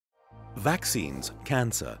Vaccines,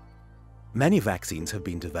 cancer. Many vaccines have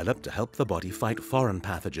been developed to help the body fight foreign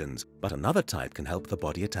pathogens, but another type can help the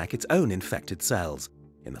body attack its own infected cells.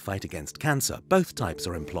 In the fight against cancer, both types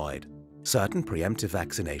are employed. Certain preemptive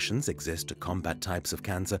vaccinations exist to combat types of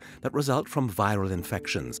cancer that result from viral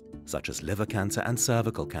infections, such as liver cancer and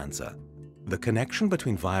cervical cancer. The connection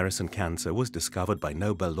between virus and cancer was discovered by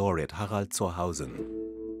Nobel Laureate Harald Zorhausen.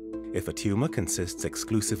 If a tumor consists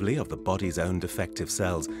exclusively of the body's own defective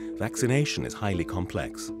cells, vaccination is highly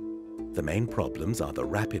complex. The main problems are the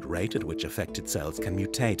rapid rate at which affected cells can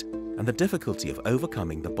mutate and the difficulty of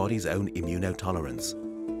overcoming the body's own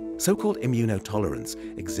immunotolerance. So-called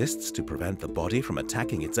immunotolerance exists to prevent the body from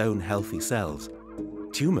attacking its own healthy cells.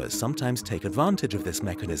 Tumors sometimes take advantage of this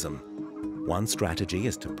mechanism. One strategy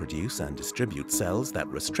is to produce and distribute cells that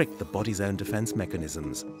restrict the body's own defense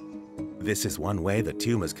mechanisms. This is one way that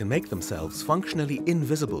tumors can make themselves functionally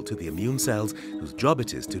invisible to the immune cells whose job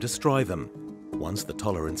it is to destroy them. Once the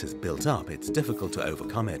tolerance is built up, it's difficult to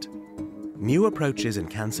overcome it. New approaches in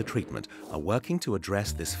cancer treatment are working to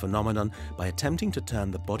address this phenomenon by attempting to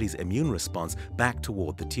turn the body's immune response back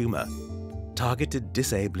toward the tumor. Targeted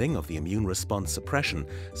disabling of the immune response suppression,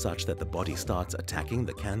 such that the body starts attacking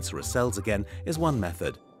the cancerous cells again, is one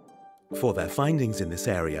method. For their findings in this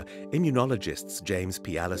area, immunologists James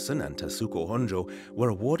P. Allison and Tasuku Honjo were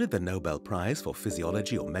awarded the Nobel Prize for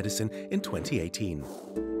Physiology or Medicine in 2018.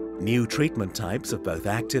 New treatment types of both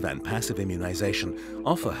active and passive immunization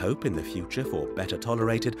offer hope in the future for better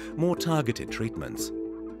tolerated, more targeted treatments.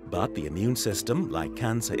 But the immune system, like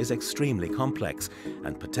cancer, is extremely complex,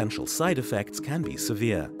 and potential side effects can be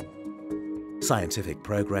severe. Scientific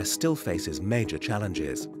progress still faces major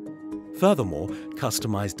challenges. Furthermore,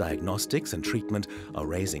 customized diagnostics and treatment are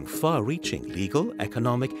raising far-reaching legal,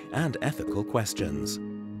 economic, and ethical questions.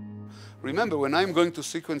 Remember, when I'm going to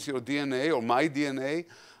sequence your DNA or my DNA,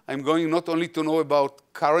 I'm going not only to know about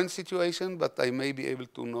current situation, but I may be able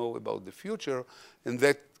to know about the future. And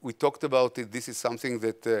that we talked about it. This is something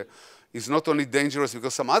that is not only dangerous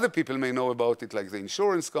because some other people may know about it, like the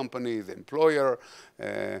insurance company, the employer.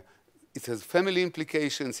 It has family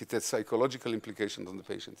implications, it has psychological implications on the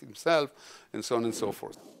patient himself, and so on and so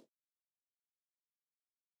forth.